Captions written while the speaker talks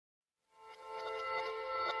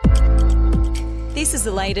This is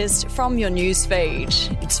the latest from your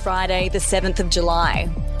newsfeed. It's Friday, the 7th of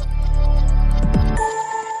July.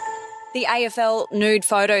 The AFL nude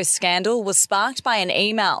photo scandal was sparked by an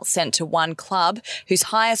email sent to one club whose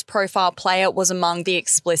highest profile player was among the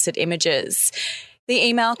explicit images. The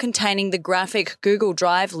email containing the graphic Google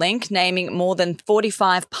Drive link naming more than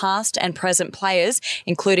 45 past and present players,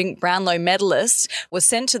 including Brownlow medalists, was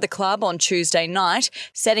sent to the club on Tuesday night,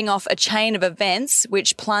 setting off a chain of events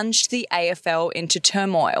which plunged the AFL into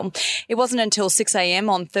turmoil. It wasn't until 6 a.m.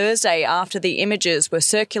 on Thursday, after the images were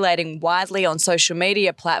circulating widely on social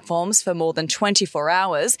media platforms for more than 24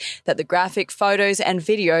 hours, that the graphic photos and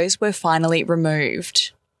videos were finally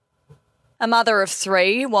removed. A mother of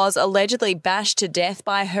three was allegedly bashed to death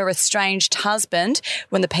by her estranged husband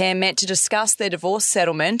when the pair met to discuss their divorce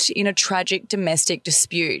settlement in a tragic domestic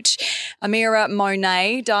dispute. Amira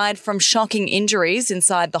Monet died from shocking injuries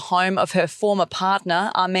inside the home of her former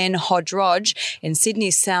partner, Amen Hodroj, in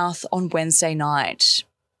Sydney's South on Wednesday night.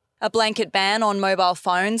 A blanket ban on mobile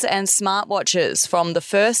phones and smartwatches from the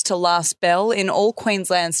first to last bell in all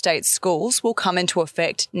Queensland state schools will come into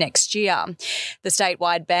effect next year. The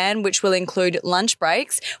statewide ban, which will include lunch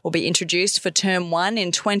breaks, will be introduced for Term 1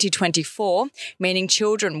 in 2024, meaning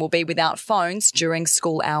children will be without phones during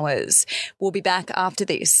school hours. We'll be back after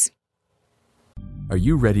this. Are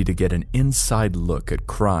you ready to get an inside look at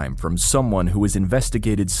crime from someone who has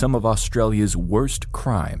investigated some of Australia's worst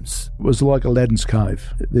crimes? It was like Aladdin's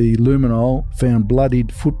cave. The luminol found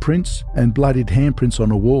bloodied footprints and bloodied handprints on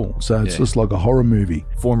a wall, so it's just like a horror movie.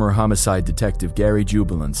 Former homicide detective Gary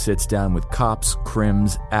Jubilant sits down with cops,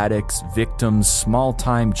 crims, addicts, victims,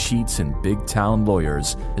 small-time cheats, and big-town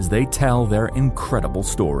lawyers as they tell their incredible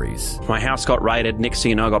stories. My house got raided. Next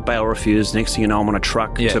thing you know, I got bail refused. Next thing you know, I'm on a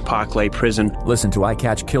truck to Parklea Prison. Listen to I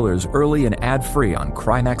Catch Killers early and ad-free on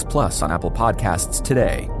Crimex Plus on Apple Podcasts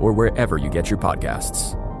today or wherever you get your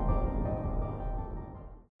podcasts.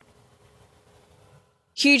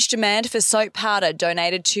 Huge demand for soap powder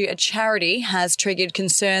donated to a charity has triggered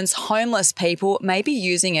concerns homeless people may be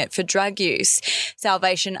using it for drug use.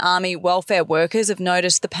 Salvation Army welfare workers have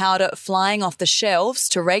noticed the powder flying off the shelves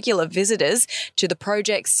to regular visitors to the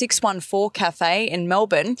Project 614 cafe in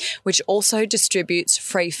Melbourne, which also distributes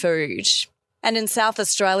free food. And in South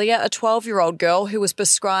Australia, a 12-year-old girl who was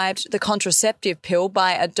prescribed the contraceptive pill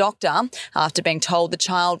by a doctor after being told the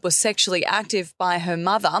child was sexually active by her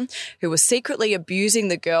mother, who was secretly abusing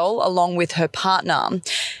the girl along with her partner.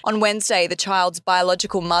 On Wednesday, the child's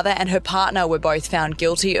biological mother and her partner were both found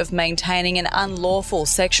guilty of maintaining an unlawful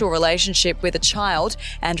sexual relationship with a child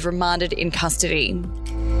and remanded in custody.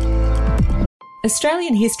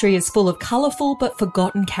 Australian history is full of colourful but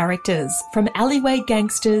forgotten characters, from alleyway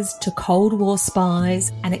gangsters to Cold War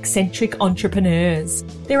spies and eccentric entrepreneurs.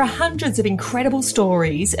 There are hundreds of incredible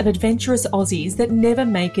stories of adventurous Aussies that never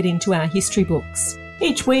make it into our history books.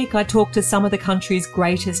 Each week I talk to some of the country's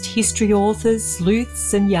greatest history authors,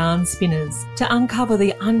 sleuths and yarn spinners to uncover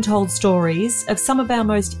the untold stories of some of our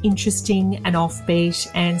most interesting and offbeat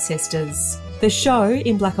ancestors. The show,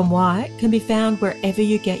 in black and white, can be found wherever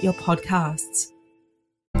you get your podcasts.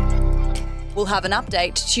 We'll have an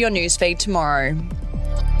update to your newsfeed tomorrow.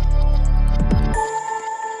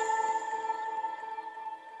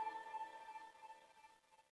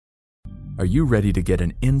 Are you ready to get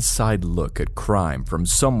an inside look at crime from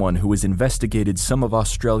someone who has investigated some of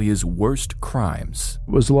Australia's worst crimes?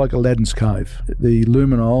 It was like Aladdin's cave. The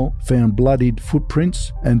luminol found bloodied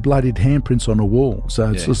footprints and bloodied handprints on a wall, so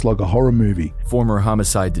it's just like a horror movie. Former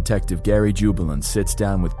homicide detective Gary Jubilant sits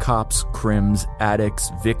down with cops, crims, addicts,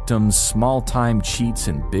 victims, small-time cheats,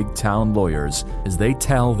 and big-town lawyers as they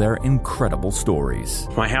tell their incredible stories.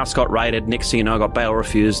 My house got raided. Next thing you know, I got bail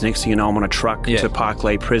refused. Next thing you know, I'm on a truck to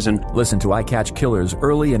Parklea Prison. Listen to I Catch Killers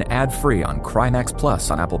early and ad-free on Crimex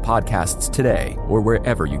Plus on Apple Podcasts today or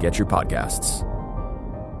wherever you get your podcasts.